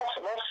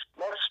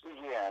let's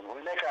begin.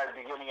 We make our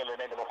beginning in the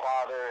name of the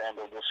Father and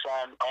of the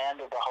Son and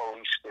of the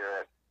Holy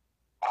Spirit.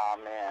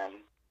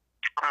 Amen.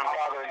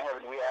 Father in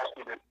heaven, we ask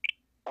you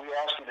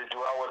to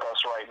dwell with us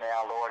right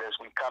now, Lord, as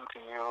we come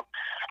to you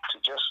to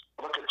just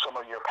look at some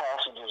of your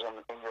passages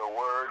in your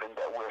word, and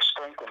that we're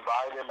strengthened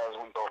by them as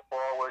we go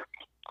forward.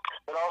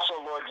 But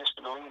also, Lord, just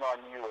to lean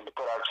on you and to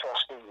put our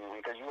trust in you,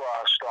 because you are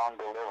a strong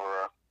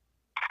deliverer.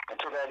 And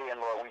to that end,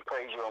 Lord, we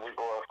praise you and we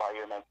glorify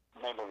you in the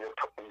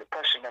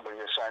precious name of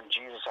your Son,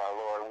 Jesus our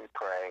Lord, we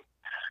pray.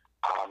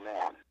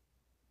 Amen.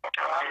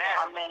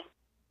 Amen.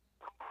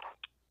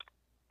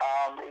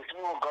 If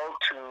you will go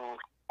to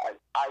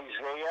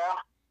Isaiah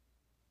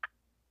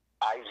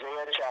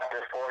chapter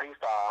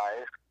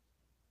 45,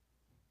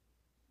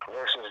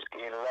 verses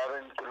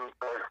 11 through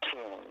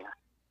 13.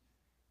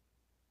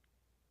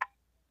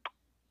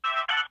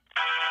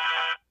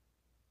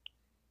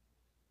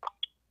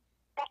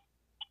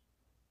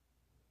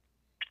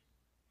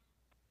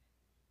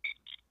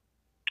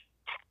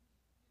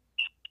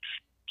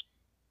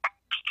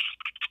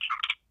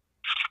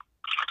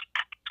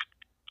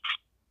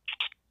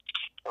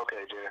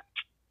 Okay, dear.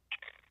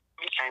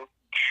 Okay.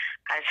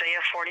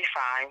 Isaiah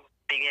 45,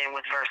 beginning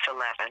with verse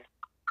 11.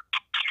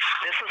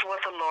 This is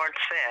what the Lord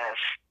says,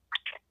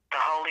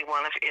 the Holy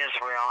One of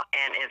Israel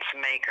and its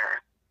Maker,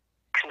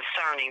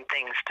 concerning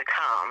things to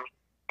come.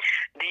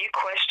 Do you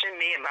question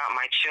me about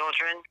my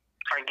children,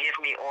 or give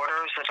me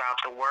orders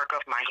about the work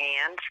of my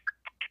hands?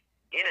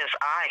 It is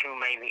I who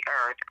made the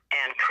earth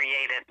and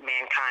created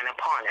mankind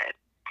upon it.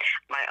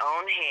 My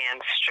own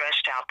hand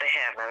stretched out the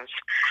heavens.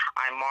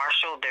 I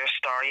marshaled their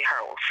starry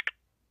host.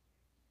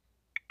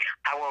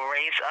 I will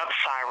raise up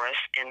Cyrus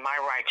in my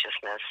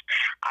righteousness.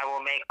 I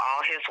will make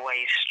all his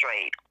ways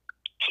straight.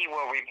 He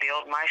will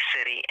rebuild my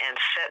city and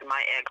set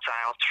my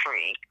exiles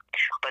free,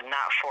 but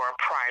not for a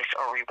price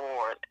or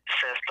reward,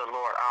 says the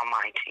Lord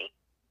Almighty.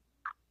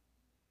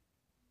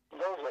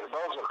 Those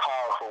are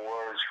powerful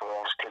words for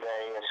us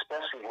today,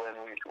 especially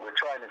when we're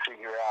trying to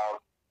figure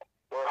out,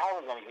 well, how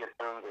are we going to get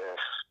through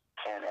this?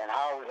 And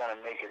how are we going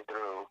to make it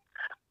through?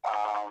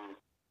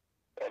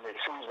 And it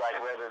seems like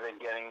rather than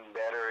getting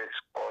better, it's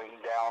going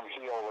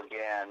downhill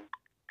again.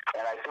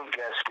 And I think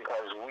that's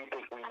because we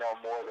think we know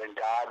more than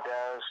God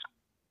does.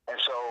 And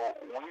so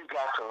we've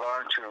got to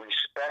learn to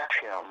respect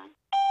him,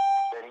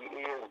 that he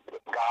is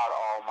God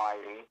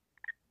Almighty,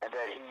 and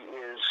that he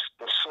is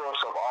the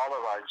source of all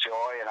of our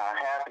joy and our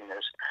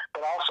happiness,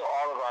 but also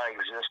all of our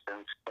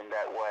existence in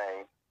that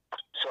way.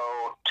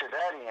 So to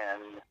that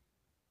end,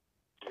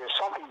 there's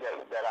something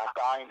that I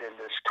find in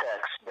this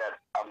text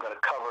that I'm going to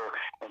cover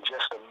in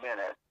just a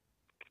minute,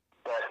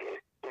 but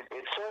it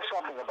says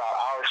something about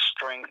our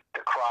strength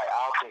to cry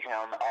out to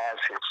him as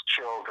his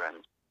children.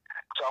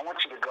 So I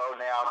want you to go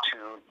now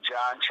to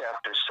John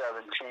chapter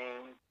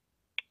 17,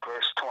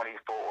 verse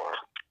 24.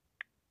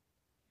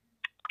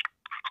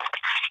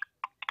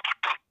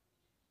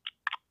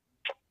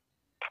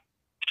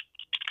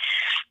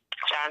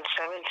 John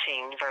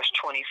 17, verse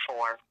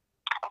 24.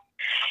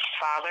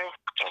 Father,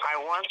 I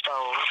want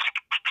those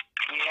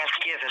you have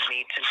given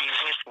me to be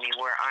with me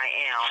where I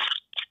am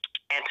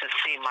and to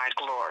see my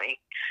glory,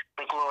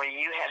 the glory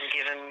you have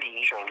given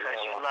me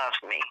because you love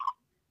me.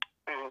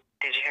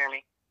 Did you hear me?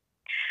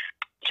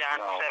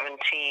 John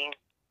 17.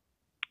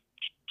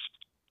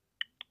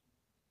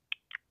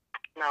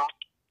 No.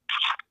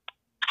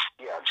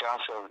 Yeah, John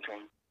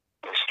 17,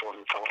 verse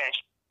 24. Okay.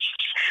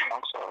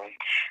 I'm sorry.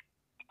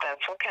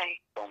 That's okay.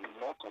 Don't be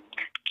looking.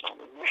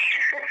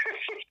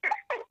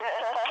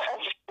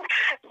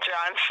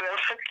 John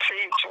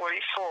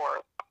 17:24.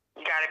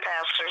 You got it,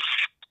 Pastor?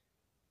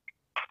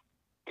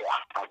 Yeah,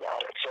 I got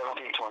it.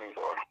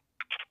 17:24.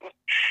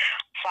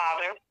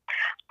 Father,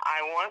 I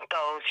want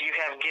those you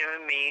have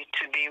given me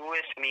to be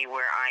with me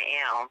where I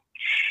am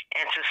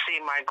and to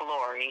see my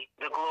glory,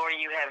 the glory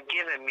you have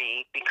given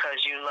me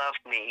because you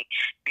loved me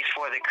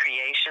before the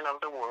creation of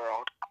the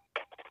world.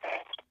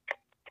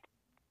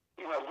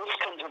 You know, this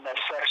comes in that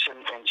section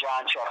in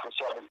John chapter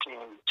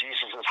 17,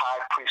 Jesus'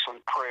 high priestly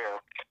prayer,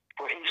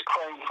 where he's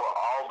praying for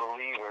all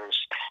believers.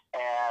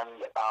 And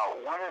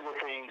one of the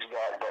things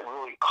that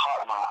really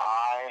caught my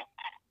eye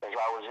as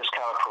I was just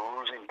kind of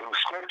perusing through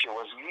Scripture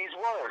was these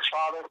words: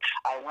 Father,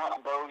 I want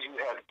those you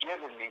have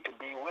given me to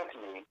be with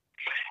me.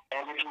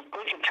 And if you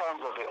think in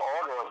terms of the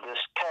order of this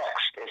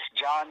text, it's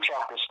John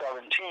chapter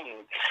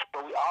 17,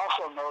 but we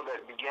also know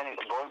that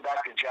going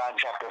back to John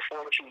chapter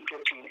 14,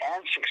 15,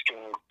 and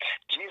 16,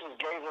 Jesus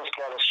gave us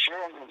that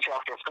assurance in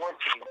chapter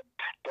 14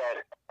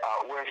 that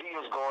where he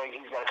is going,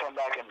 he's going to come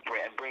back and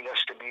bring us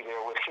to be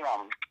there with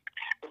him.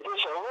 But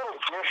there's a little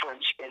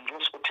difference in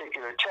this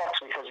particular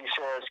text, because he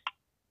says,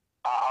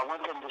 I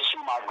want them to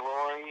see my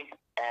glory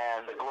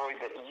and the glory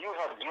that you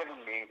have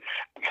given me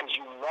because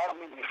you loved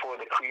me before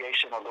the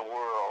creation of the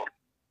world.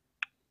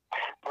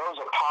 Those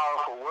are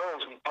powerful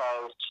words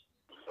because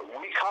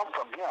we come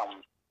from him.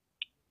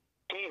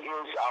 He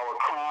is our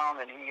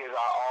crown and he is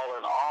our all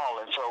in all.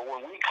 And so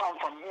when we come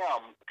from him,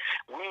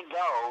 we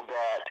know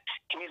that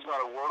he's going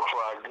to work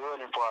for our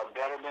good and for our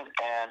betterment.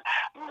 And,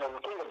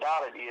 the thing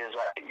about it is,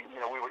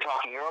 we were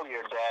talking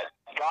earlier that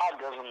God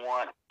doesn't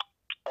want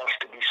us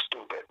to be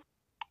stupid.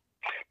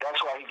 That's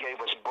why he gave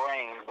us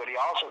brains, but he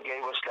also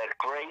gave us that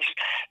grace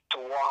to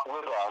walk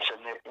with us,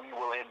 and that we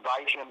will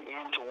invite him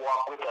in to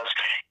walk with us.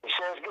 It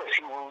says this: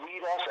 he will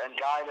lead us and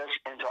guide us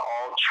into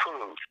all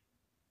truth.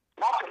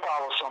 Not to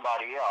follow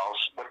somebody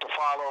else, but to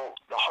follow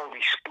the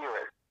Holy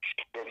Spirit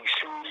that he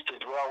sees to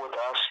dwell with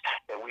us,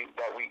 that we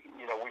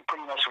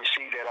pretty much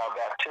received at our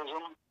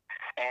baptism.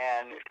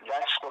 And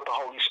that's what the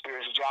Holy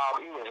Spirit's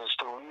job is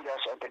to lead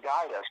us and to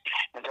guide us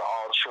into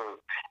all truth.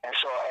 And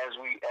so as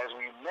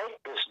we make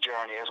this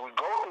journey, as we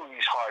go through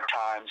these hard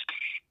times,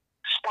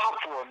 stop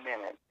for a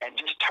minute and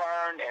just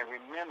turn and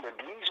remember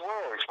these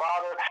words.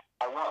 Father,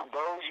 I want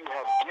those you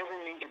have given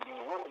me to be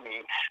with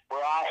me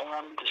where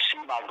I am to see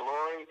my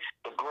glory,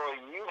 the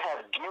glory you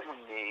have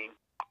given me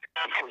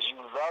because you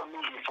loved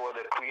me before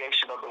the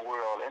creation of the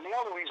world. And the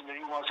other reason that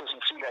he wants us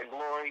to see that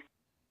glory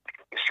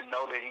is to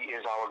know that he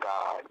is our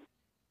God,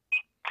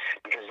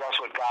 because that's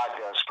what God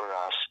does for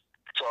us.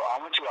 So I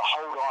want you to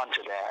hold on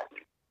to that.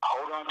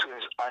 Hold on to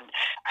his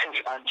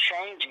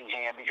unchanging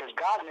hand, because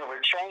God never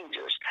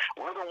changes.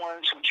 We're the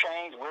ones who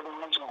change. We're the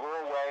ones who go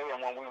away.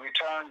 And when we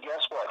return,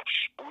 guess what?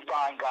 We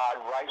find God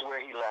right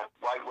where we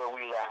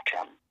left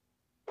him,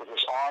 with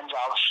his arms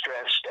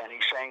outstretched, and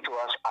he's saying to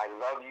us, I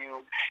love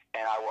you,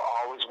 and I will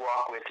always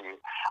walk with you.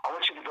 I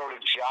want you to go to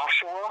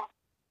Joshua.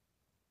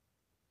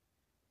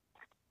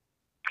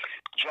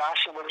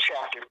 Joshua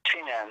chapter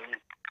 10,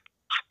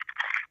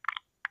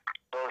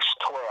 verse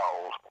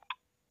 12.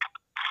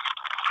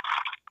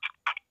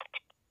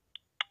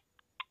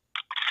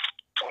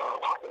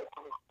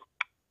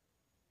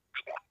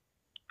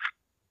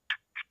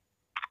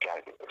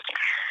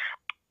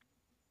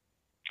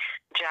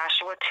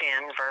 Joshua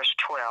 10, verse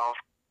 12.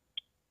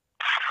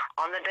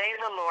 On the day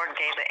the Lord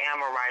gave the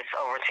Amorites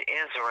over to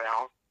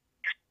Israel,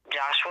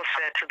 Joshua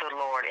said to the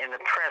Lord in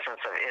the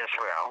presence of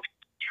Israel,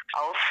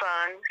 O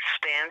sun,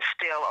 stand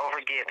still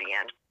over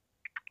Gibeon.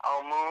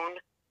 O moon,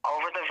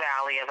 over the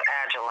valley of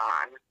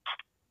Ajalon.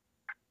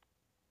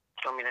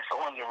 I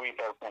want to read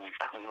that one.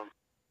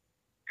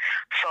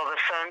 So the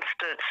sun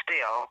stood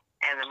still,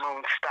 and the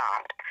moon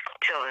stopped,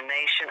 till the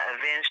nation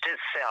avenged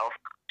itself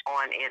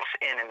on its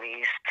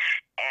enemies,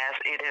 as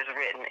it is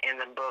written in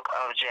the book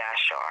of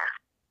Jashar.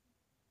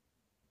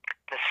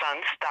 The sun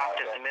stopped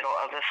in the middle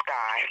of the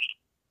sky,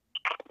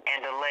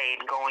 and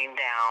delayed going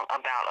down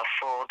about a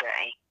full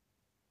day.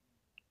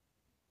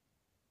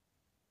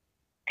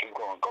 Keep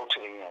going. Go to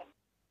the end.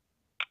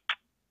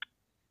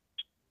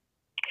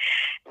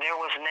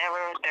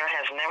 There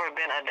has never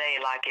been a day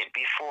like it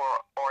before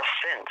or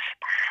since,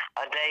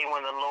 a day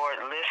when the Lord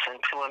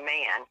listened to a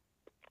man.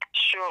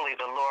 Surely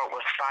the Lord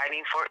was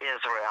fighting for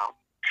Israel.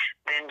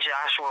 Then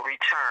Joshua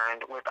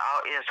returned with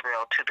all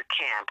Israel to the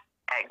camp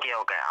at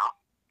Gilgal.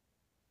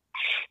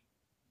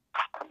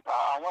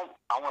 I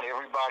want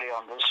everybody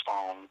on this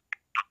phone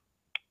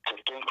to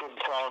think in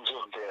terms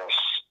of this.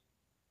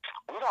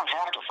 We don't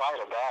have to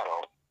fight a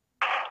battle.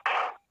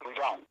 We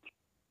don't.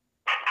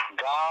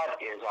 God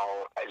is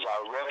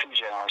our refuge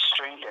and our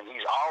strength, and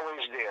he's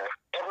always there,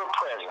 ever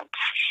present.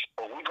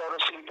 When we go to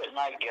sleep at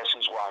night, guess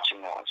who's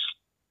watching us?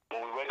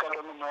 When we wake up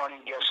in the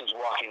morning, guess who's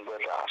walking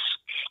with us?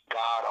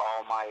 God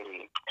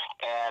Almighty.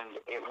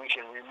 And if we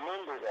can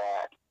remember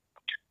that,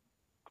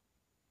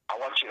 I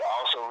want you to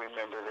also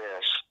remember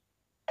this,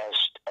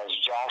 as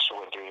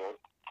Joshua did.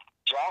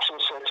 Joshua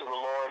said to the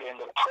Lord in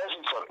the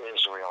presence of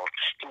Israel,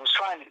 he was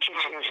trying to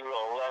teach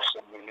Israel a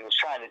lesson, and he was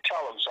trying to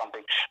tell them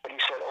something, but he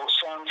said, O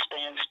sun,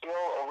 stand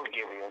still over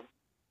Gibeon,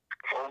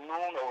 O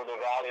moon over the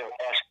valley of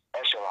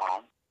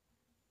Ajalon.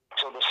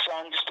 So the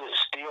sun stood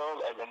still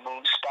and the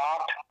moon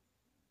stopped,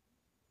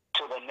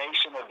 till the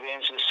nation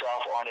avenged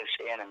itself on its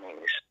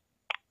enemies.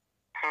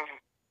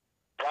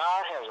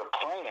 God has a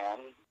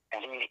plan,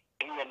 and he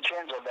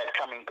intends on that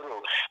coming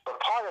through,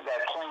 but part of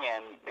that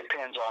plan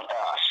depends on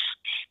us.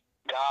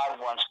 God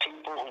wants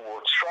people who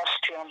will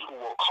trust him, who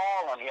will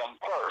call on him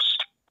first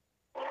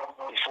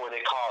before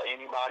they call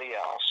anybody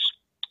else,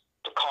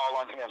 to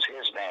call on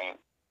his name.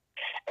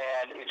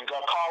 And if you're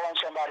going to call on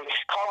somebody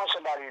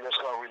that's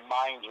going to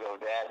remind you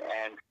of that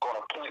and going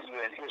to point you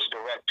in his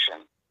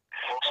direction,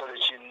 so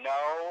that you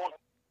know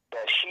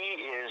that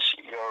he is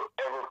your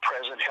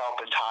ever-present help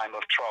in time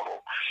of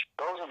trouble.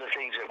 Those are the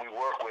things that we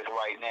work with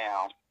right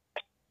now.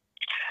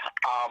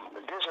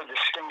 There's a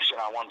distinction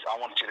I want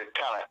you to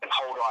kind of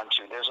hold on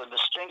to. There's a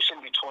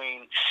distinction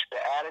between the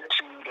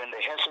attitude and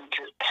the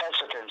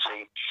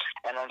hesitancy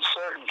and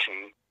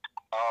uncertainty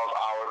of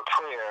our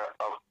prayer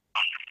of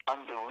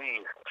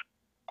unbelief,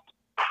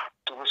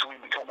 to which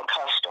we become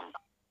accustomed.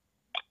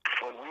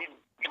 When we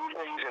do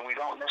things and we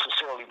don't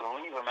necessarily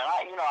believe them, and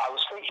I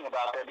was thinking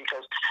about that,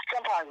 because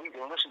sometimes we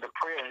can listen to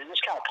prayer and it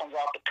just kind of comes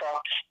out the cuff,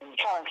 and you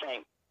kind of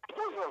think, do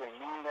they really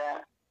mean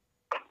that?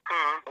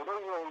 Are they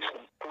really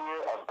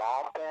sincere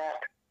about that?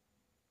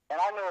 And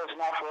I know it's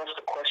not for us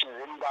to question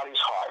anybody's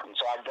heart, and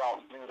so I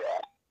don't do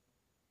that.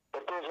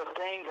 But there's a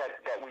thing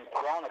that we've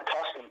grown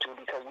accustomed to,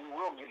 because we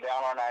will get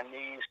down on our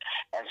knees,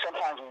 and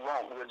sometimes we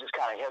won't. We'll just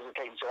kind of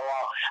hesitate and say,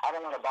 oh, I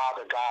don't want to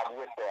bother God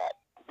with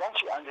that. Don't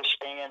you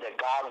understand that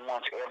God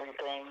wants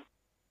everything?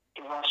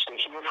 He wants to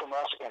hear from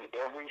us in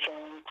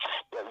everything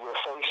that we're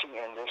facing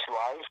in this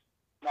life.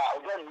 Now,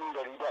 it doesn't mean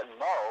that he doesn't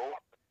know,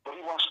 but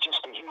he wants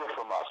just to hear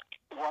from us.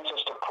 He wants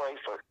us to pray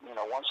for,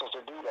 wants us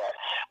to do that.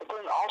 But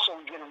then also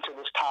we get into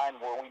this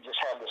time where we just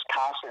have this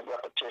constant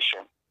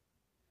repetition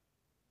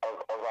of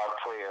our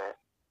prayer.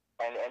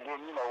 And then,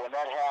 when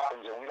that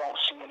happens and we don't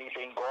see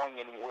anything going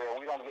anywhere,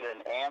 we don't get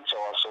an answer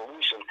or a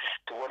solution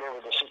to whatever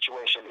the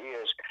situation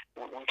is,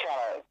 we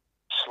kind of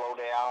slow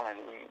down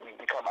and we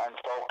become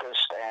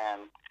unfocused,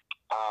 and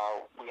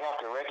we have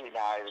to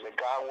recognize that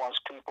God wants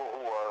people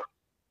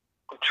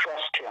who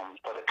trust him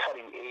for the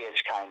cutting edge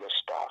kind of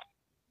stuff.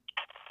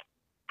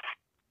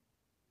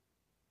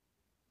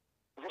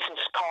 This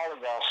is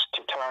calling us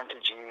to turn to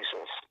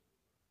Jesus.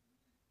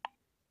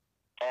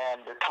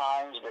 And the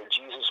times that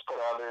Jesus put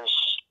others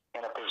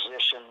in a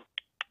position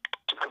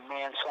to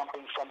command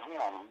something from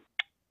him.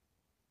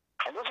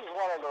 And this is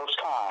one of those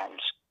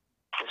times.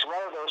 It's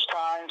one of those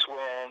times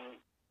when,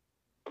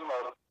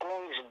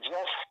 things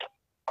just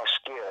are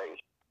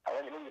scary.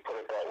 Let me put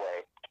it that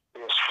way.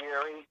 They're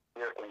scary,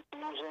 they're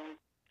confusing.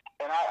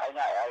 And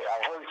I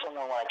heard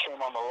someone when I came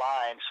on the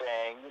line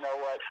saying, you know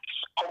what,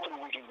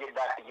 hopefully we can get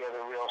back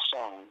together real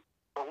soon.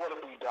 But what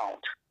if we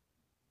don't?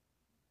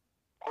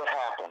 What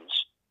happens?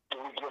 Do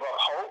we give up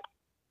hope?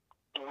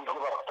 Do we give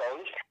up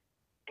faith?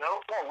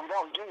 No, we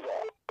don't do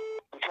that.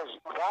 Because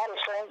God is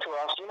saying to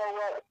us, you know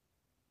what?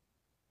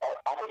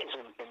 I think it's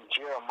in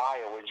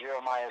Jeremiah, where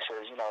Jeremiah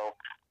says,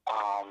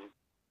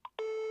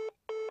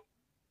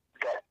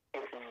 that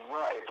if we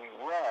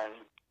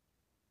run,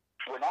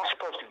 we're not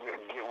supposed to get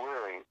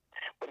weary.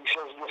 But he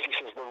says this, he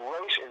says, the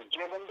race is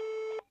given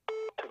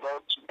to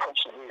those who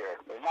persevere.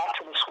 Not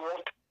to the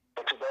swift,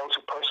 but to those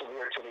who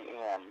persevere to the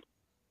end.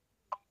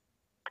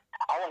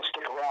 I want to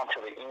stick around to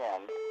the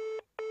end,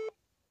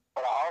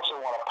 but I also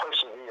want to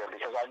persevere,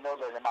 because I know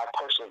that in my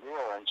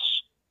perseverance,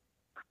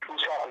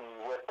 who's helping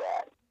me with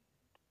that?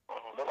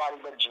 Nobody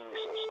but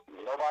Jesus.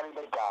 Nobody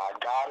but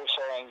God. God is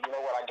saying, you know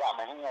what, I got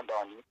my hand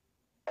on you,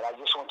 and I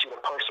just want you to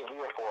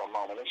persevere for a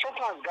moment. And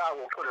sometimes God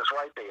will put us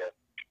right there,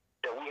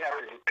 that we have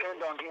to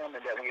depend on him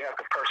and that we have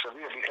to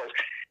persevere, because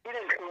he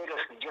didn't create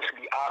us to just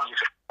be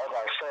objects of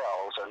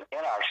ourselves and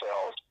in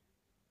ourselves,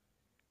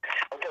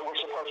 but that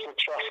we're supposed to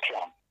trust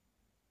him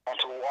and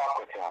to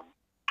walk with him.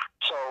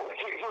 So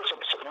here's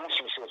some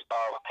instances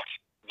of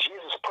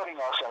Jesus putting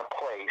us in a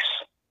place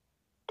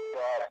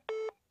that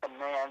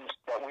demands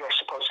that we are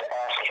supposed to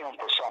ask him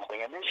for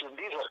something. And these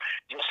are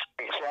just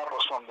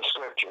examples from the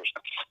scriptures.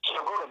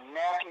 So go to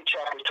Matthew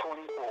chapter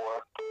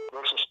 24,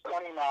 verses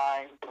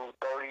 29 through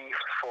 34.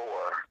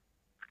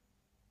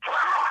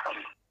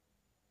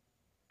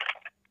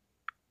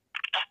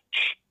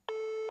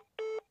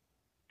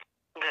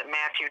 Is it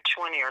Matthew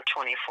 20 or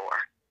 24?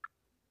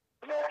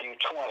 Matthew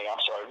 20,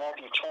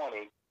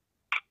 29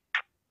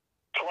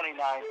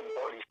 through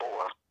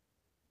 34.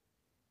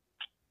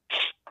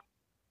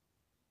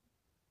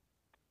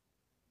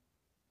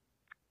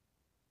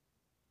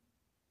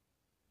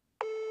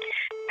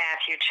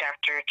 Matthew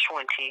chapter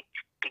 20,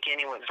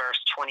 beginning with verse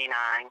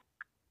 29.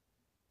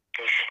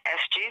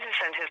 As Jesus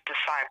and his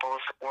disciples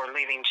were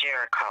leaving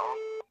Jericho,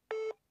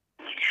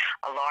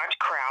 a large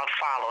crowd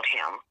followed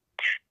him.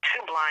 Two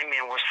blind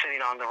men were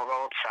sitting on the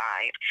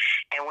roadside,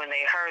 and when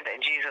they heard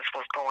that Jesus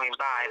was going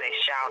by, they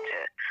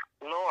shouted,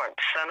 "Lord,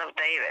 Son of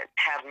David,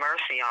 have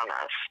mercy on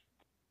us."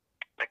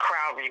 The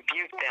crowd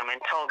rebuked them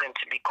and told them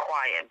to be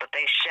quiet, but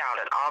they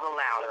shouted all the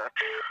louder,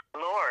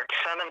 "Lord,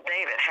 Son of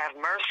David, have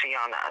mercy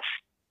on us."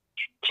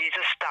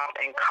 Jesus stopped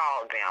and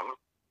called them.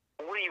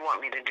 "What do you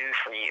want me to do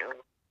for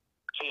you?"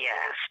 he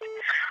asked.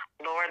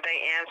 "Lord," they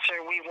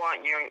answered, we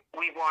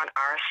want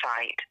our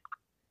sight."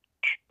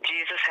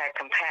 Jesus had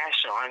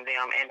compassion on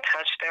them and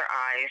touched their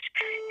eyes.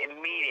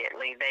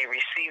 Immediately they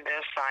received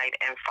their sight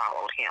and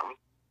followed him.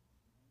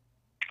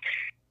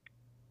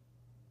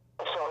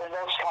 So in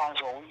those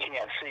times when we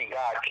can't see,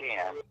 God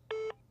can.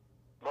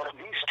 But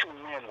these two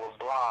men were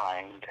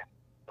blind,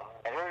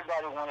 and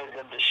everybody wanted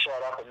them to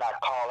shut up and not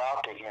call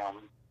out to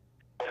him.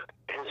 But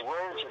his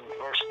words in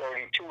verse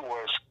 32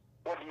 was,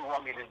 "What do you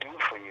want me to do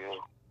for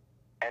you?"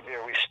 And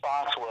their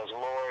response was,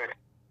 "Lord,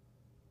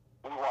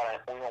 we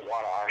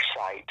want our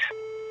sight."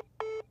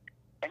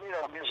 And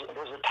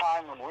there's a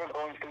time when we're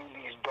going through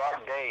these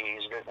dark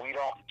days that we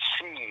don't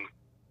see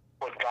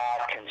what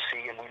God can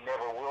see, and we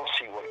never will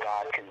see what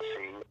God can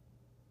see.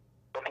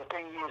 But the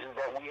thing is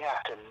that we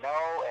have to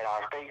know, and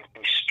our faith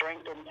be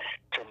strengthened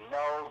to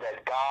know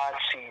that God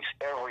sees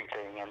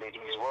everything and that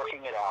he's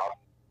working it out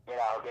in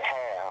our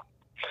behalf.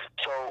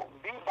 So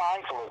be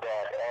mindful of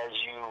that as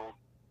you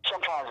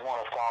sometimes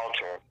want to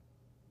falter.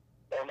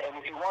 And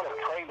if you want to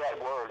pray that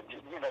word,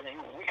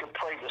 we can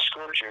pray the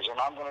scriptures, and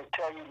I'm going to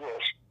tell you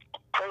this.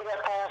 Pray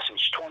that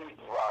passage,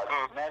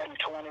 Matthew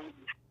 20,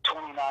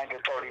 29 to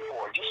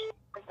 34. Just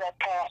read that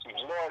passage,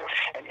 Lord,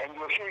 and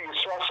you'll hear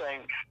yourself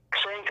saying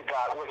to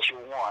God what you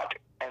want,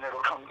 and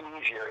it'll come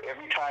easier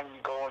every time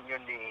you go on your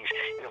knees.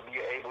 You'll be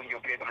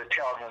able to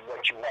tell Him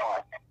what you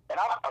want. And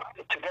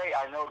today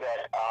I know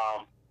that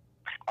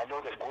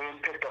Gwen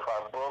picked up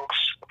our books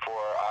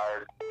for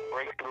our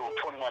breakthrough,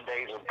 21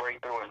 days of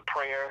breakthrough in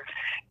prayer,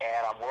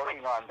 and I'm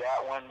working on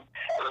that one.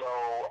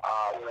 So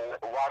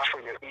watch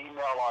for your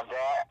email on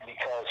that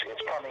because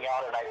it's coming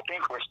out, and I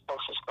think we're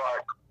supposed to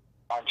start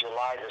on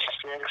July the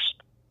 6th.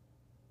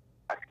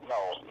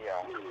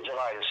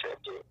 July the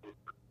 6th.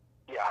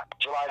 Yeah,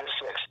 July the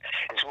 6th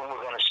is when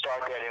we're going to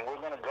start that, and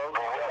we're going to go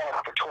through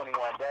that for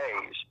 21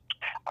 days.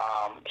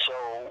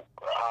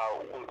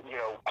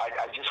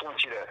 I just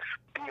want you to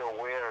be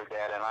aware of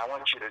that, and I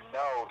want you to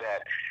know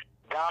that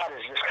God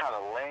is just kind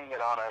of laying it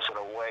on us in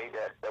a way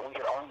that we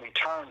can only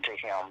turn to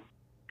Him,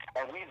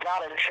 and we've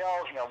got to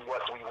tell Him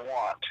what we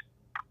want.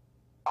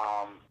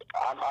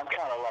 I'm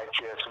kind of like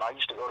this, and I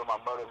used to go to my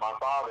mother and my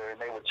father,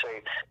 and they would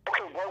say,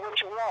 "Okay, what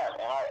you want?"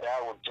 And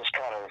I would just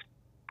kind of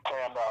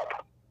clam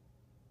up,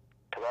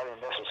 because I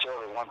didn't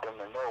necessarily want them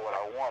to know what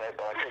I wanted,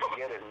 but I couldn't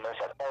get it unless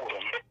I told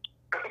them.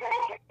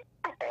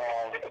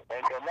 and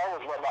that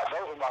was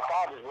those were my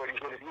father's words. He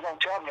said, "If you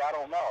don't tell me, I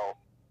don't know."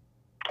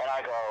 And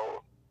I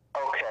go,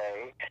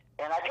 "Okay."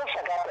 And I guess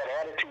I got that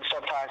attitude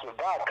sometimes with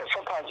God, because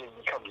sometimes it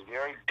becomes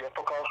very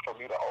difficult for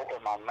me to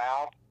open my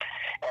mouth.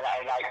 And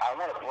I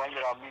want to blame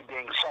it on me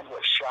being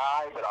somewhat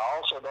shy, but I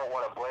also don't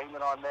want to blame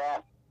it on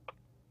that.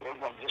 Maybe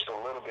I'm just a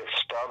little bit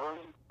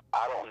stubborn.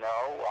 I don't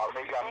know. Or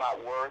maybe I'm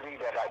not worthy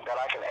that I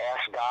can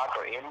ask God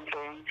for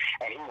anything,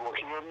 and He will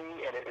hear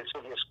me. And if it's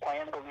in His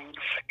plan for me,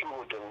 He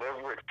will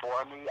deliver it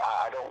for me.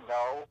 I don't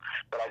know,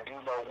 but I do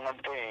know one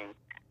thing.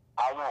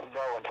 I won't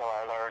know until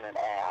I learn and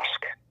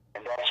ask.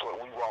 And that's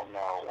what we won't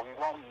know. We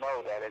won't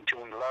know that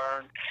until we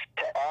learn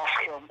to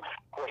ask Him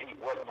what we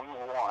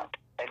want.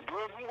 And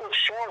then He will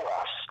show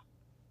us.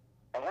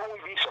 And won't we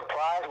be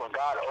surprised when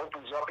God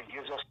opens up and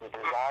gives us the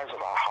desires of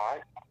our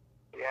heart?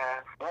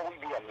 Yeah. Won't we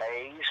be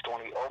amazed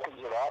when He opens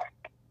it up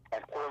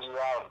and pours it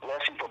out a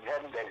blessing from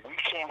heaven that we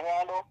can't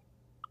handle?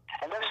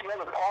 And that's the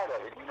other part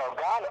of it. You know,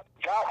 God,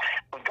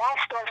 when God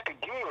starts to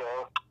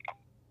give,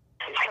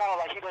 it's kind of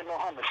like He doesn't know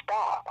when to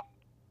stop.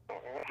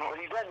 But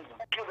He doesn't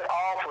give it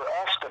all for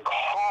us to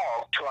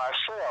call to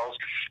ourselves.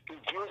 He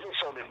gives it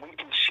so that we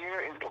can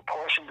share in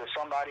proportion to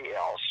somebody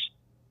else.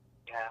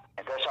 Yeah.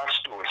 And that's our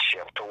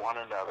stewardship to one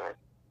another.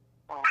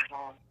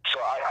 Mm-hmm. So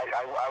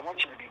I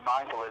want you to be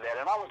mindful of that,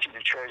 and I want you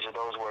to treasure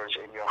those words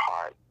in your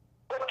heart.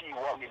 What do you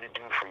want me to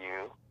do for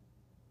you?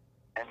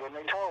 And then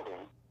they told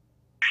Him.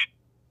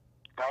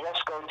 Now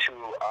let's go to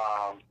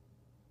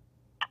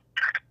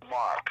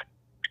Mark.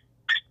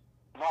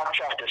 Mark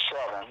chapter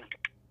 7,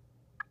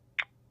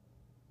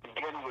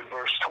 beginning with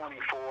verse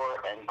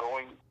 24 and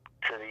going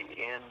to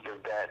the end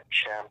of that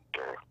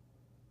chapter.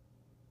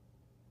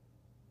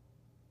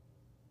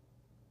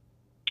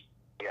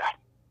 Yeah.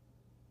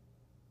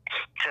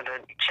 To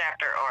the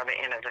chapter or the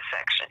end of the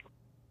section?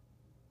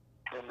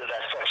 Into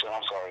that section,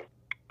 I'm sorry.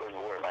 Where's the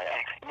word, man?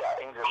 Yeah,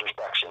 into the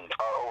section.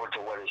 Over to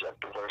what is that?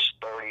 Verse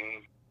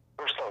 30.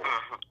 Verse 30.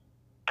 Mm-hmm.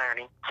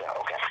 30. Yeah,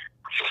 okay.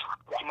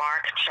 Yeah.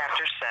 Mark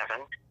chapter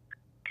 7.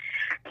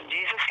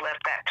 Jesus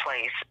left that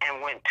place and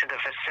went to the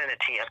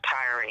vicinity of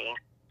Tyre.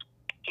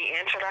 He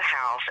entered a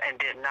house and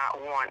did not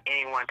want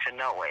anyone to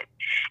know it,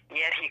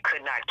 yet he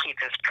could not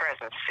keep his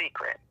presence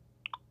secret.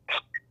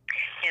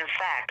 In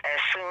fact,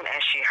 as soon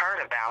as she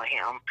heard about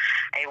him,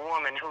 a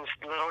woman whose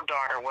little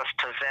daughter was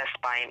possessed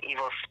by an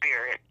evil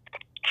spirit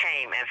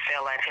came and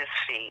fell at his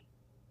feet.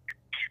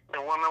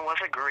 The woman was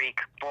a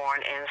Greek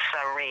born in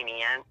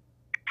Cyrene,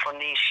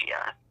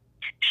 Phoenicia.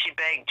 She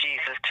begged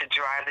Jesus to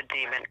drive the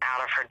demon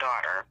out of her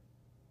daughter.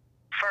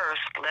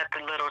 "First, let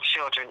the little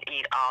children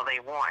eat all they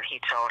want," he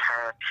told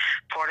her,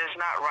 "for it is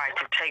not right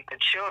to take the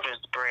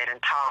children's bread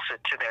and toss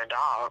it to their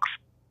dogs."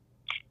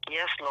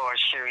 "Yes, Lord,"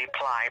 she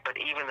replied, "but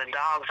even the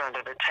dogs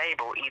under the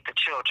table eat the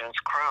children's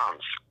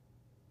crumbs."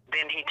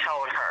 Then he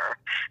told her,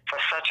 "For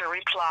such a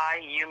reply,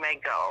 you may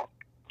go.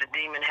 The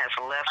demon has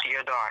left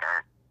your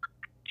daughter."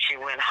 She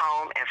went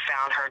home and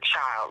found her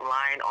child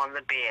lying on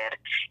the bed,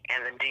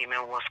 and the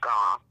demon was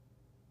gone.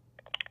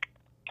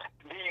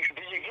 Do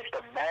you get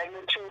the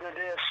magnitude of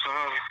this?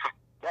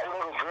 That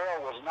little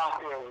girl was not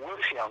there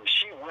with him.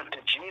 She went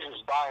to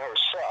Jesus by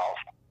herself.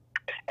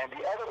 And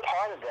the other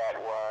part of that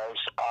was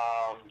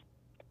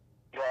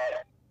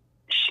that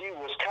she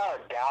was kind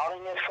of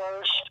doubting at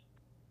first,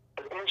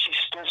 but then she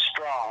stood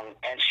strong,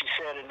 and she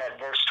said in that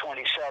verse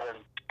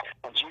 27,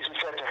 when Jesus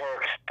said to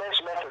her,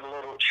 "First let the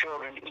little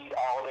children eat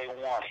all they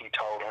want," he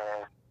told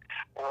her,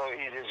 "or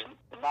it is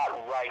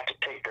not right to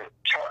take the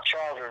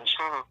children's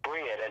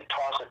bread and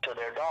toss it to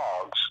their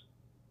dogs."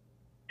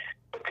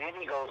 But then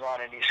he goes on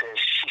and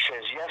she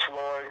says, "Yes,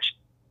 Lord,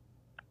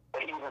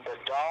 but even the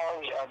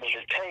dogs under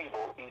the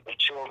table eat the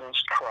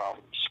children's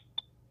crumbs."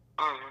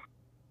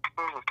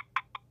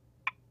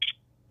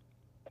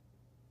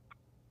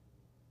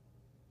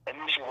 And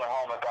then she went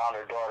home and found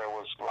her daughter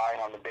was lying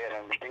on the bed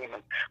and the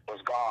demon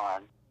was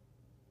gone.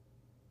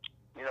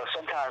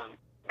 sometimes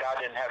God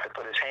didn't have to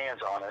put his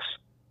hands on us.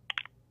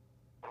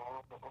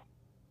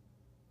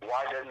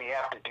 Why doesn't he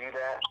have to do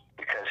that?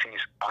 Because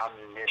he's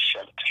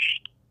omniscient.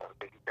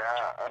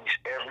 He's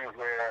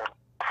everywhere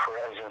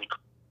present.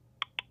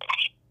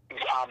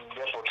 He's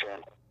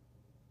omnipotent.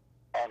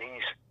 And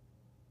he's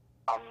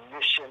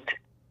omniscient.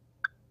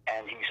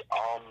 And he's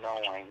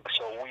all-knowing.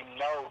 So we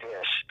know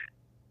this.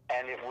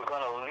 And if we're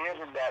going to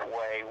live in that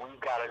way, we've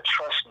got to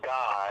trust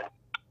God,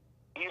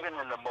 even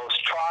in the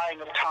most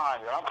trying of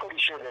times. And I'm pretty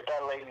sure that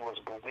lady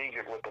was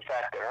beleaguered with the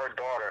fact that her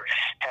daughter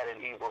had an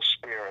evil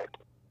spirit.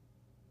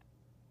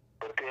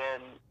 But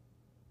then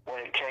when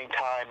it came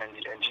time, and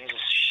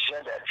Jesus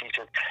said that, he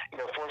said,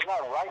 for it's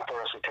not right for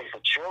us to take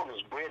the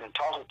children's bread and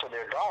toss it to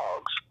their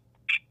dogs.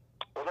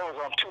 Well, that was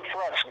on two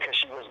fronts, because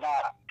she was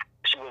not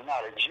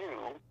a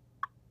Jew.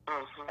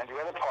 And the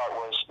other part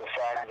was the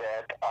fact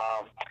that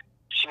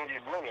she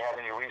didn't really have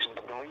any reason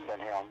to believe in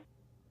him.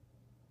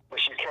 But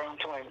she came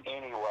to him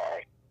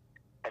anyway.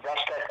 And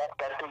that's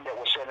that thing that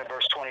was said in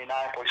verse 29,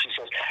 where she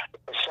says,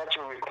 in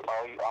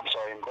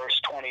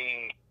verse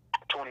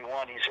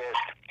 21, he says,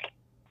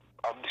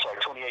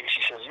 28,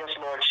 she says, yes,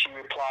 Lord, she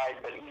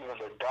replied, but even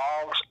the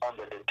dogs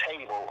under the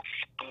table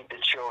eat the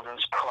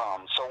children's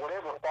crumbs. So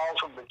whatever falls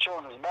from the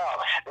children's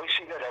mouth, they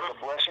see that as a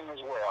blessing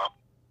as well.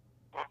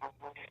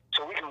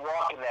 So we can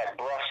walk in that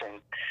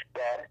blessing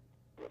that,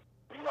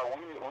 we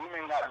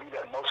may not be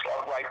the most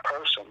upright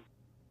person,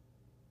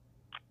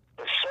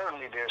 but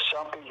certainly there's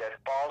something that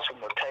falls from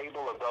the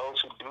table of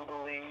those who do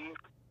believe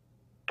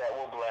that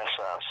will bless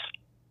us.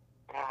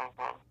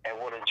 And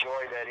what a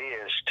joy that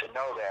is to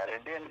know that. And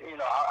then,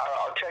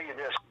 I'll tell you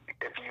this,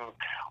 if you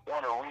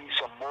want to read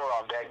some more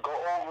on that, go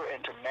over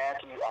into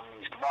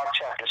Mark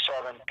chapter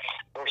 7,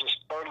 verses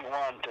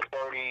 31 to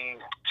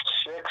 36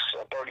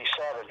 or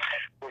 37,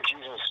 where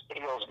Jesus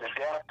heals the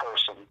deaf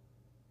person.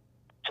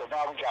 So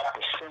now we got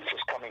the senses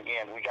coming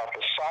in. We got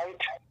the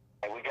sight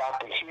and we got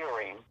the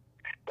hearing,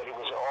 but it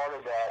was in order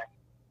that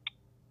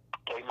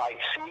they might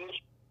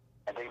see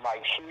and they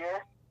might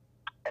hear,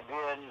 and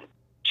then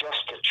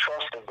just the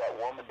trust that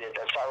woman did,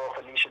 that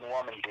Syrophoenician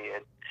woman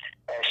did,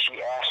 as she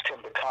asked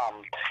him to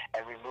come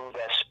and remove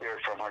that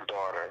spirit from her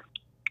daughter.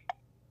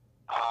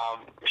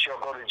 She'll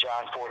go to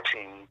John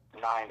 14,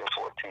 9 to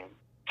 14.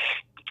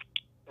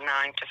 9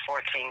 to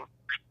 14.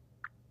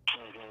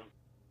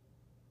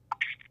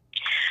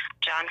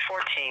 John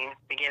 14,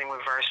 beginning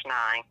with verse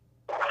 9.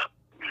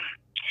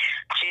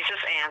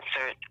 Jesus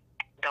answered,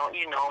 don't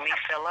you know me,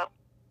 Philip?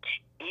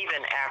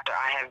 Even after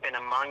I have been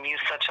among you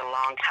such a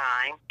long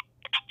time?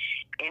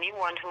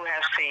 Anyone who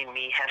has seen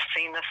me has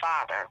seen the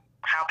Father.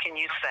 How can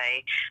you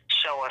say,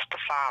 show us the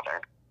Father?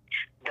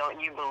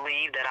 Don't you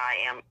believe that I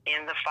am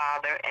in the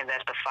Father and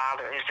that the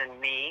Father is in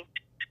me?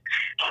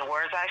 The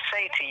words I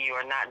say to you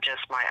are not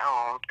just my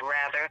own.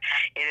 Rather,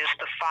 it is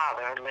the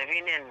Father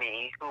living in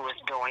me who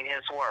is doing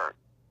his work.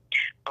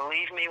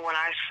 Believe me when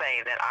I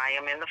say that I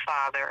am in the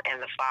Father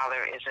and the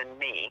Father is in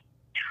me,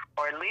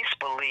 or at least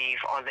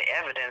believe on the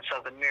evidence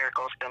of the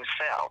miracles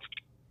themselves.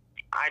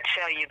 I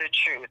tell you the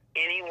truth,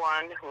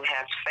 anyone who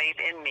has faith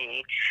in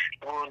me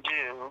will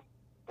do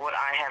what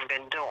I have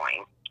been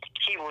doing.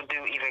 He will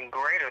do even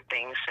greater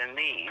things than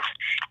these,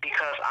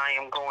 because I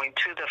am going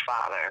to the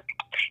Father,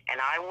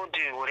 and I will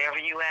do whatever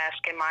you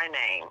ask in my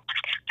name,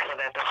 so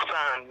that the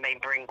Son may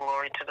bring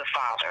glory to the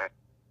Father.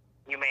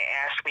 You may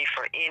ask me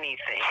for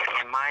anything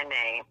in my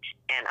name,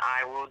 and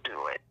I will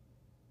do it.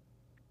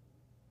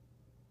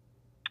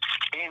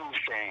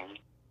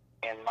 Anything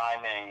in my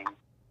name.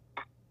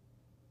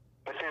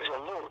 But there's a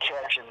little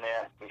catch in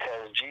that,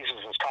 because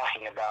Jesus is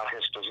talking about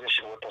his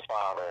position with the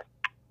Father.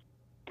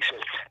 He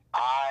says,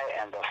 I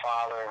and the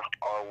Father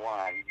are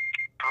one.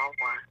 All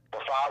one.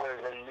 The Father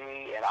is in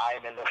me, and I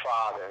am in the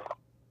Father.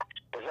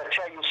 Does that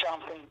tell you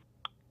something?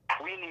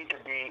 We need to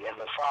be in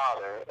the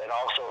Father and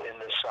also in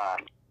the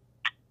Son.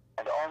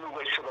 And the only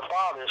way to the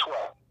Father is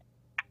what?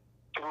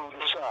 Through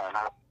the Son.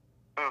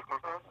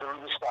 Through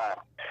the Son.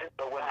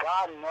 But when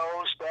God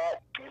knows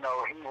that, he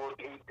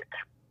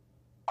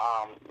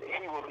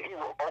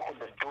will open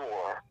the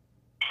door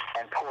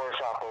and pour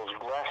us out those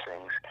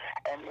blessings.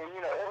 And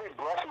every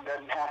blessing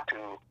doesn't have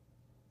to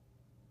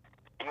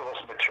give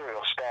us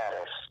material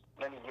status.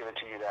 Let me give it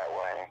to you that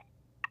way.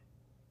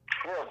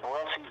 There are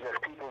blessings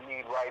that people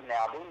need right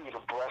now. They need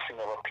a blessing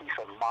of a peace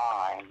of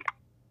mind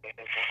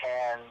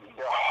and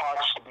their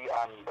hearts to be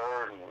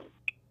unburdened.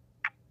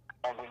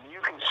 And when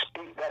you can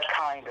speak that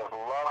kind of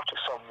love to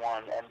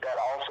someone, and that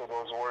also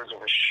those words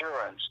of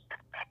assurance,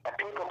 and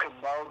people can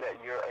know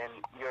that you're in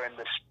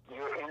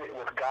it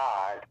with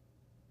God,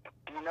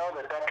 you know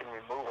that can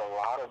remove a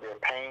lot of their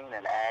pain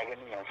and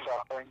agony and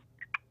suffering.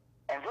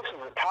 And this is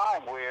a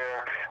time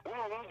where we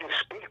need to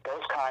speak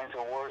those kinds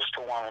of words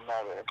to one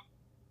another.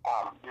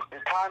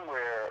 The time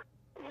where,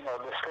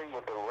 this thing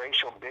with the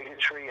racial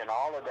bigotry and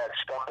all of that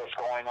stuff that's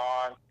going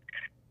on,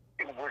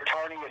 we're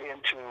turning it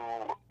into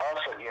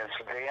us against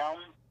them.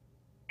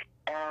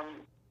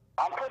 And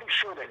I'm pretty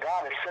sure that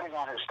God is sitting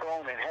on his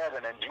throne in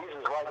heaven, and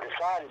Jesus right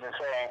beside him and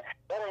saying,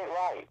 that ain't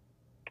right.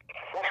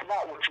 That's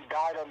not what you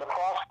died on the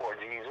cross for,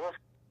 Jesus.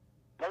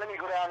 Now let me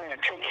go down there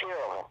and take care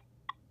of them.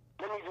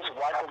 Let me just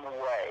wipe them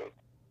away.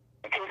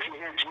 In case you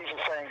hear Jesus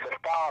saying, "But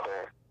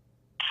Father,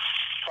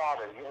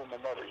 give them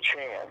another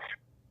chance.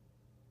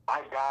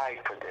 I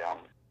died for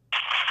them.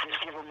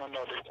 Just give them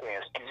another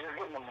chance. Just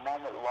give them a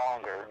moment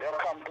longer. They'll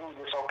come through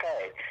this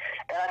okay."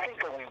 And I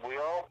think that we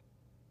will,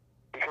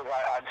 because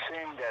I'm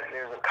seeing that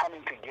there's a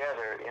coming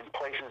together in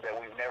places that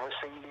we've never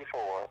seen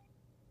before.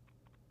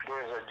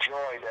 There's a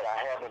joy that I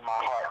have in my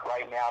heart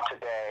right now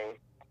today,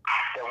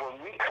 that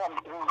when we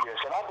come through this,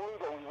 and I believe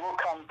that we will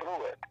come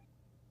through it,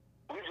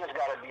 we just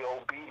got to be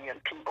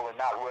obedient people and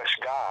not rush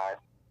God,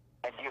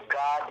 and give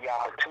God the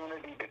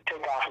opportunity to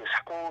take out his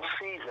full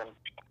season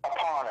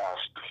upon us.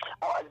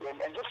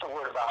 And just a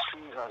word about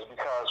seasons,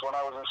 because when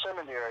I was in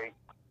seminary,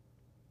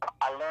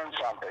 I learned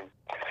something.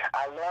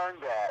 I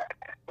learned that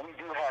we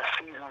do have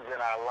seasons in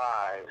our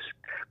lives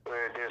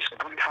where there's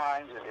good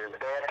times and there's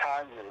bad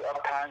times, there's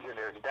up times and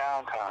there's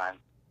down times.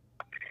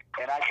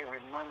 And I can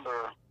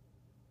remember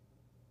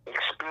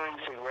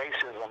experiencing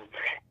racism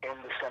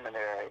in the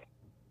seminary.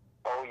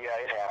 Oh yeah,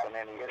 it happened,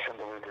 and it's in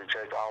the Lutheran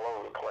Church all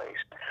over the place.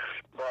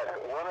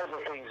 But one of the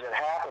things that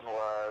happened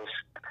was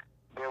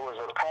there was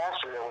a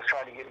pastor that was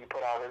trying to get me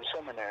put out of the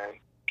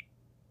seminary.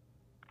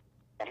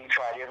 And he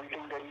tried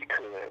everything that he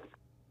could.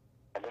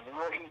 And the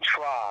more he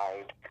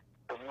tried,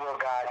 the more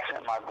God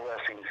sent my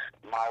blessings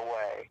my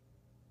way.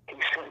 He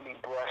sent me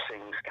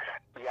blessings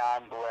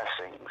beyond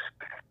blessings.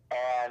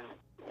 And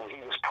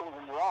he was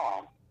proven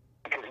wrong,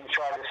 because he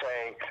tried to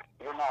say,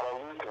 "You're not a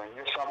Lutheran,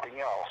 you're something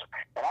else."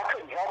 And I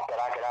couldn't help that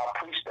I could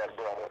out-preach that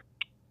brother.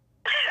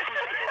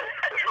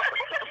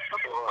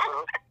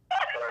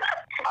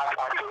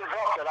 I couldn't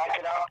help that I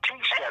could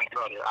out-teach that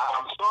brother.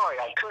 I'm sorry,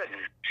 I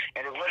couldn't.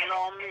 And it wasn't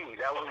on me.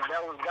 That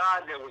was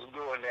God that was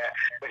doing that.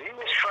 But he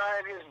was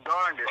trying his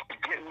darndest to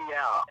get me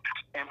out.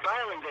 And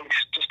finally, they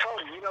just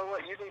told him, "You know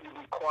what, you need to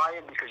be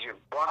quiet because you're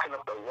barking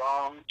up the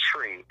wrong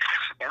tree."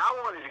 And I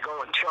wanted to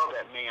go and tell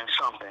that man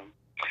something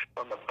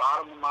from the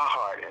bottom of my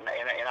heart. And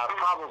I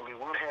probably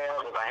would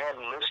have if I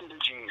hadn't listened to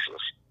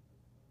Jesus.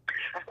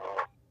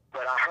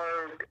 But I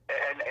heard,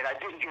 and I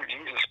didn't hear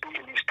Jesus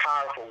speaking these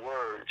powerful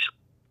words.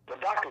 But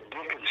Dr.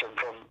 Dickinson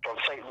from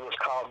St. Louis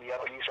called me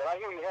up and he said, "I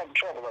hear you're having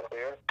trouble up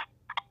there."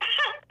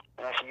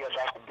 And I said, "Yeah,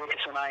 Dr.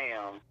 Dickinson, I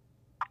am."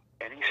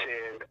 And he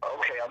said,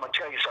 "Okay, I'm going to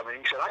tell you something."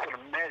 He said, "I can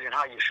imagine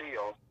how you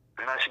feel."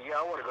 And I said, "Yeah,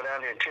 I want to go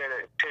down there and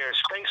tear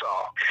his face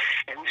off."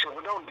 And he said,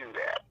 "Well, don't do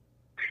that."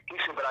 He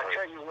said, "But I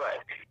tell you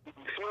what, if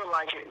you feel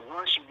like it,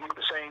 once you get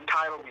the same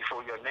title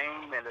before your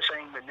name and the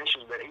same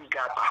initials that he's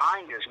got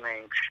behind his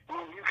name,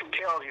 then you can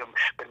tell him,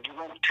 but you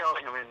won't tell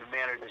him in the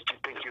manner that you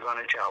think you're going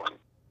to tell him."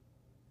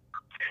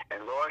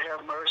 And Lord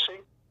have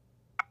mercy,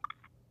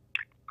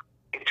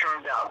 it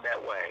turned out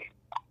that way.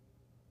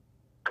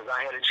 Because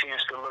I had a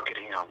chance to look at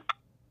him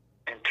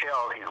and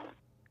tell him,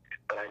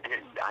 but I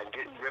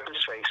didn't rip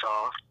his face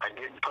off. I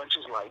didn't punch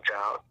his lights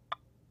out.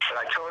 But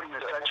I told him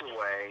in such a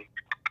way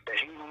that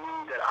he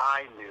knew that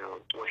I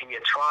knew what he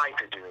had tried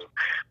to do,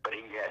 but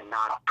he had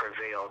not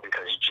prevailed,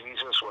 because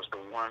Jesus was the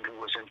one who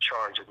was in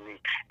charge of me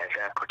at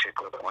that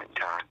particular point in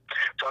time.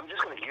 So I'm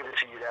just going to give it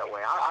to you that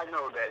way. I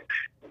know that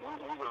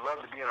we would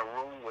love to be in a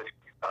room with,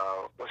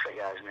 what's that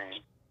guy's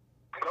name?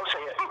 Don't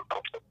say it.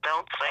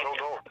 Don't say it.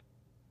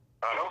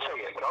 Don't say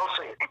it. Don't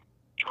say it.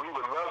 We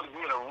would love to be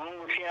in a room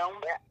with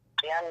him.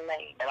 Young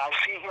lady. And I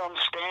see him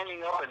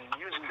standing up and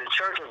using the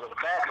church as a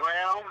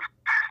background.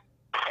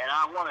 And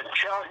I want to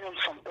tell him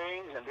some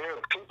things, and there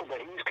are people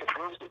that he's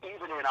convinced,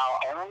 even in our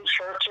own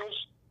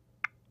churches,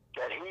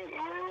 that he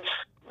is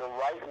the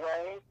right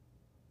way.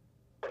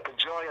 But the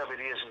joy of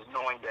it is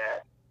knowing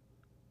that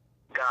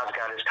God's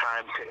got his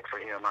time picked for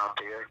him out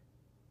there.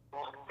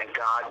 And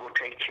God will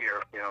take care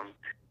of him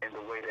in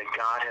the way that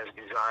God has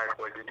desired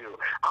for it to do.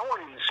 I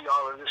want him to see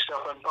all of this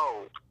stuff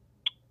unfold.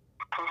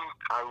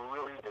 I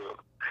really do.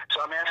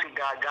 So I'm asking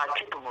God,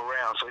 keep him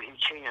around so he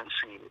can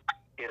see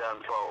it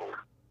unfold.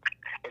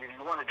 And if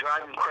you want to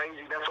drive him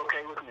crazy, that's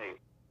okay with me.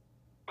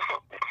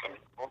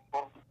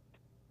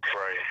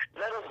 Right.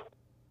 Let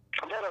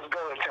us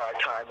go into our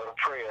time of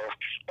prayer.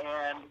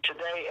 And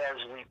today,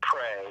 as we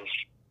pray,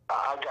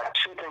 I've got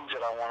two things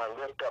that I want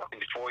to lift up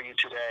before you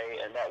today.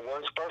 And that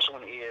first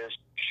one is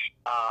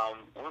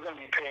we're going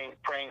to be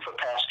praying for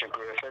Pastor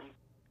Griffin.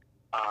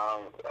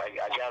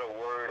 I got a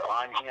word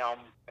on him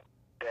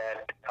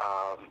that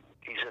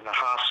he's in the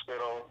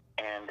hospital,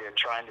 and they're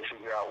trying to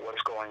figure out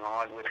what's going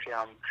on with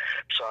him.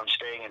 So I'm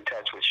staying in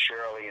touch with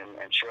Shirley,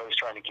 and Shirley's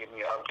trying to give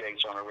me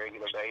updates on a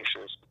regular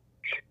basis.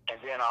 And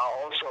then I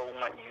also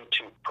want you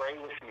to pray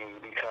with me,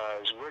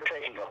 because we're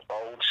taking a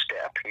bold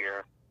step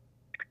here.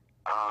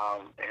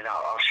 And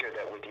I'll share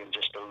that with you in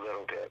just a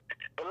little bit.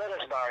 But let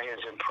us bow our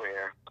heads in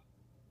prayer.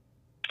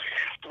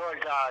 Lord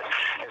God,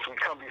 as we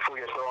come before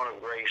your throne of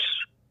grace,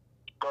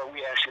 Lord,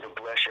 we ask you to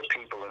bless your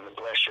people and to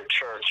bless your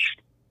church.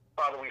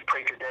 Father, we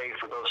pray today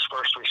for those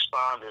first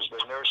responders,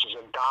 the nurses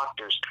and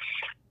doctors,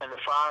 and the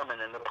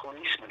firemen and the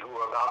policemen who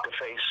are about to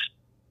face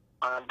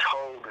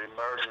untold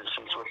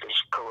emergencies with this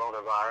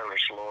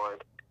coronavirus,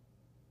 Lord.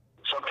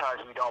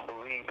 sometimes we don't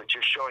believe, but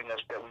you're showing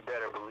us that we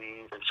better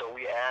believe. And so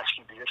we ask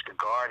you to just to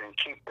guard and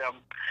keep them.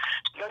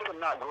 Let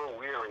them not grow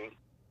weary,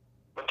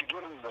 but to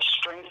give them the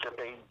strength that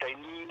they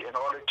need in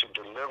order to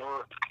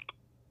deliver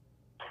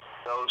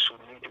those who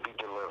need to be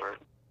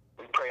delivered.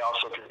 We pray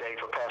also today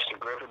for Pastor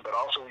Griffin, but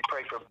also we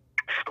pray for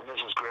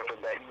Mrs.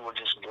 Griffin, that you will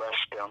just bless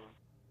them,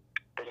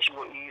 that you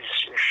will ease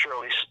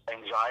Shirley's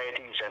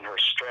anxieties and her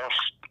stress.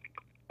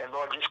 And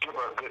Lord, just give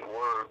her a good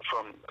word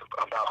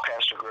about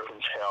Pastor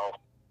Griffin's health.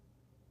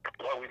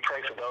 Lord, we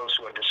pray for those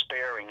who are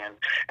despairing and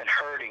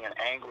hurting and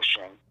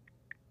anguishing.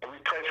 And we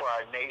pray for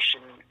our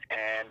nation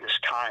and this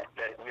time,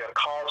 that we are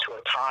called to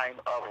a time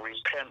of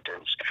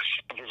repentance.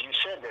 Because you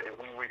said that if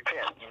we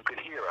repent, you could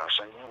hear us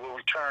and you will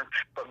return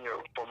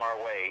from our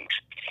ways.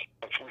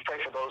 And we pray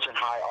for those in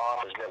high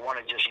office that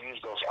want to just use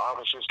those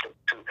offices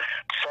to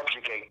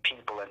subjugate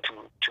people and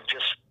to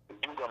just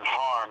do them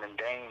harm and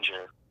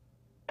danger.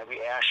 And we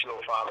ask you,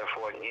 oh Father,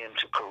 for an end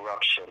to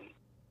corruption.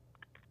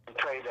 We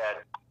pray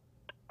that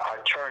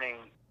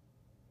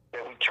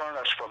we turn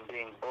us from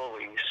being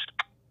bullies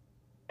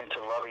into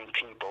loving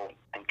people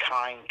and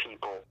kind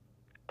people,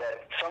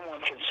 that someone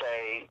can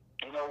say,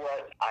 you know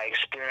what, I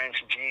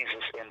experienced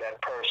Jesus in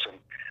that person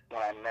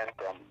when I met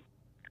them.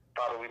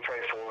 Father, we pray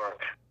for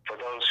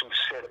those who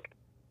sit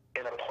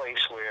in a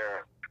place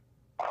where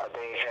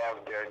they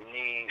have their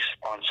knees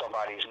on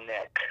somebody's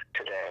neck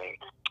today.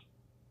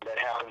 That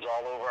happens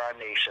all over our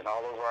nation,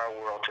 all over our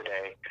world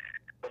today.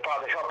 But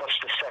Father, help us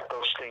to set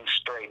those things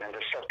straight and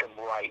to set them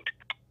right,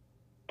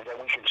 and that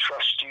we can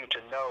trust you to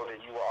know that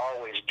you will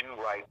always do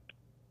right.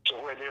 So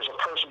where there's a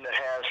person that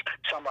has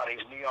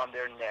somebody's knee on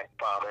their neck,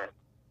 Father,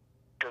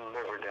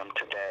 deliver them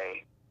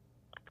today.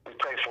 We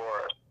pray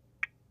for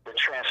the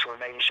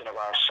transformation of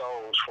our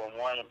souls from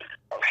one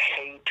of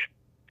hate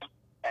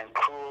and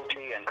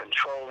cruelty and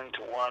controlling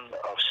to one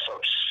of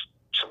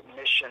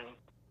submission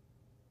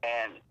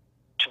and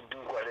to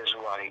do what is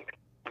right.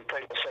 We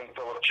pray for St.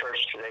 Philip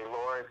Church today,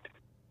 Lord,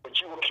 that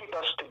you will keep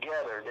us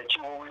together, that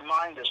you will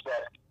remind us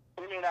that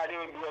we may not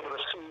even be able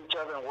to see each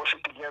other and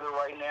worship together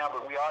right now,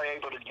 but we are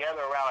able to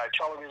gather around our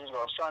televisions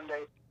on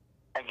Sunday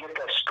and get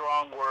that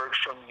strong word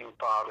from you,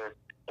 Father.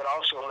 But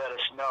also let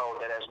us know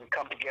that as we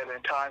come together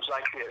in times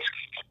like this,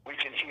 we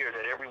can hear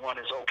that everyone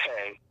is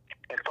okay.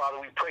 And Father,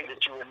 we pray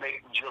that you will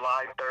make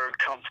July 3rd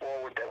come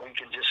forward, that we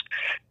can just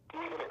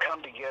be able to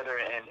come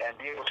together and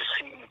be able to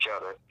see each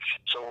other.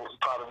 So,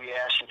 Father, we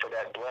ask you for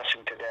that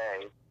blessing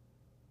today.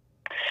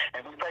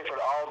 And we pray for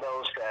all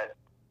those that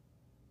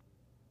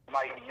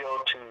might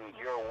yield to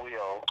your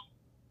will,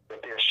 that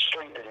they're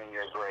strengthened in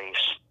your grace.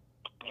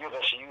 Give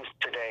us youth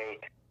today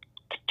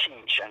to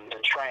teach and to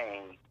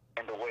train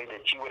in the way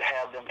that you would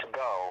have them to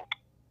go.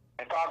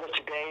 And Father,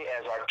 today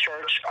as our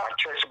church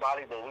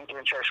body, the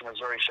Lutheran Church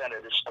Missouri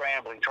Synod, is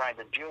scrambling, trying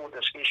to deal with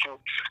this issue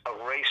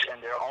of race in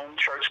their own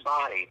church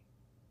body,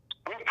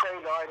 we pray,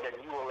 Lord,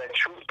 that you will let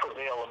truth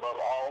prevail above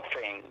all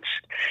things,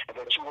 and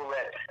that you will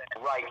let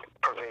right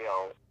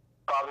prevail.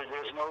 Father,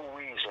 there's no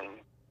reason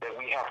that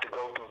we have to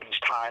go through these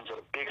times of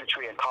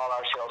bigotry and call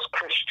ourselves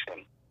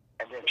Christian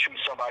and then treat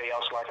somebody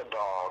else like a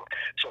dog.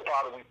 So,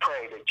 Father, we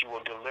pray that you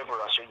will deliver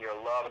us in your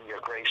love and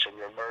your grace and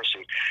your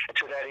mercy. And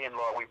to that end,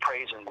 Lord, we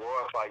praise and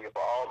glorify you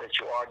for all that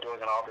you are doing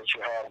and all that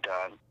you have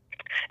done.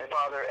 And,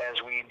 Father, as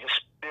we just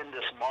spend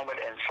this moment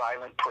in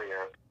silent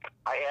prayer,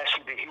 I ask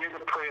you to hear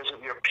the prayers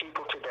of your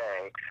people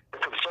today,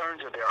 the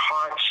concerns of their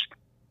hearts,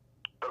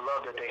 the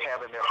love that they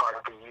have in their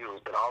heart for you,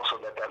 but also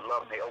that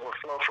love may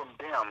overflow from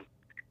them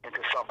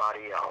into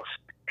somebody else.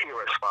 Hear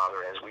us,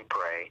 Father, as we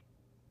pray.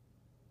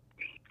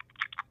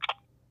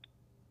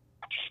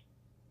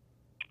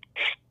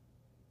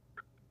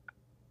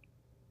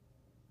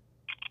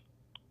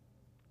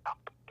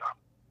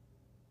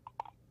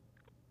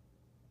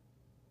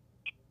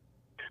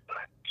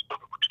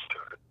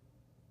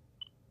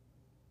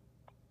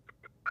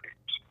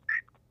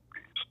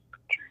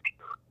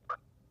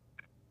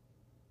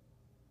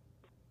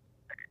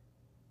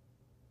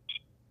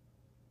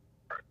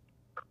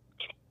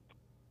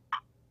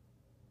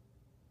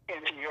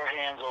 Into your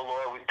hands, O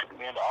Lord, we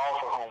commend all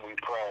for whom we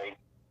pray,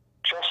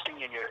 trusting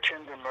in your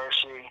tender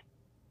mercy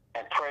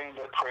and praying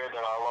the prayer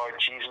that our Lord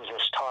Jesus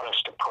has taught us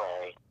to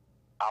pray.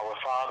 Our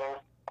Father,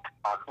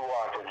 who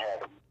art in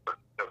heaven,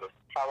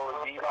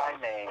 hallowed be thy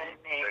name.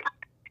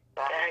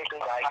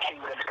 Thy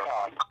kingdom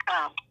come.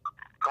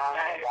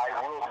 Thy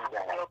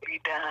will be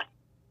done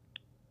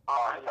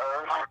on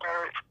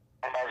earth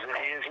as it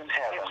is in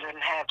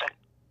heaven.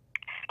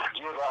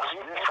 Give us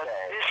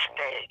this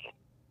day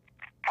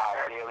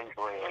our daily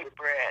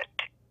bread,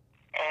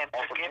 and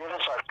forgive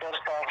us our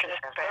trespasses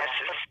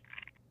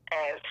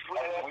as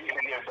we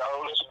forgive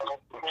those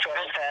who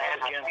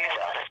trespass against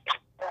us.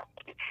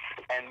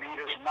 And lead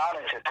us not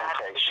into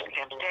temptation,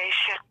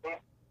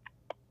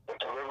 but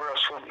deliver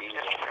us from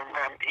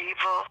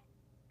evil.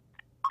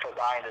 For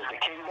thine is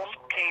the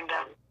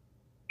kingdom,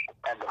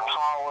 and the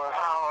power,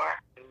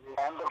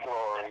 and the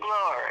glory,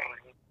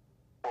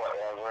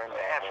 forever and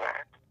ever.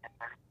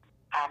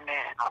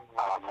 Amen.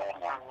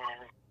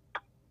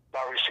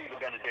 Now receive the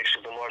benediction.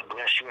 6, the Lord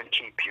bless you and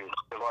keep you.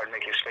 The Lord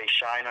make his face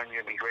shine on you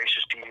and be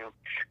gracious to you.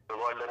 The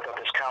Lord lift up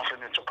his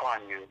countenance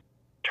upon you,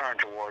 turn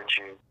towards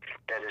you,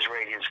 that his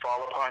radiance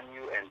fall upon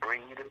you and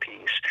bring you the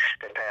peace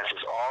that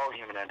passes all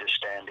human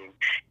understanding.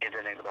 In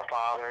the name of the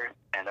Father,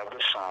 and of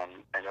the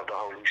Son, and of the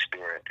Holy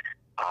Spirit.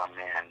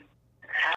 Amen.